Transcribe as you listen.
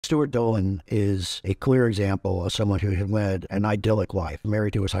Stuart Dolan is a clear example of someone who had led an idyllic life,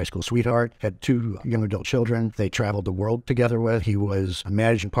 married to his high school sweetheart, had 2 young adult children they traveled the world together with. He was a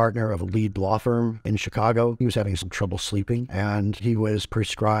managing partner of a lead law firm in Chicago. He was having some trouble sleeping, and he was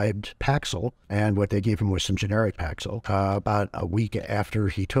prescribed Paxil, and what they gave him was some generic Paxil. About a week after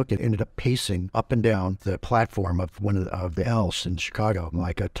he took it, ended up pacing up and down the platform of one of the L's in Chicago,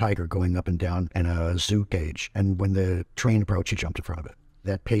 like a tiger going up and down in a zoo cage. And when the train approached, he jumped in front of it.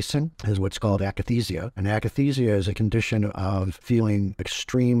 That pacing is what's called akathisia. And akathisia is a condition of feeling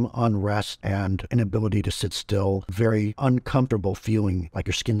extreme unrest and inability to sit still, very uncomfortable feeling like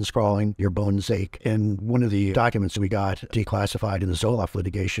your skin's crawling, your bones ache. In one of the documents we got declassified in the Zoloft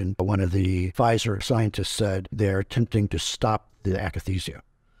litigation, one of the Pfizer scientists said they're attempting to stop the akathisia.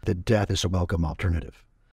 That death is a welcome alternative.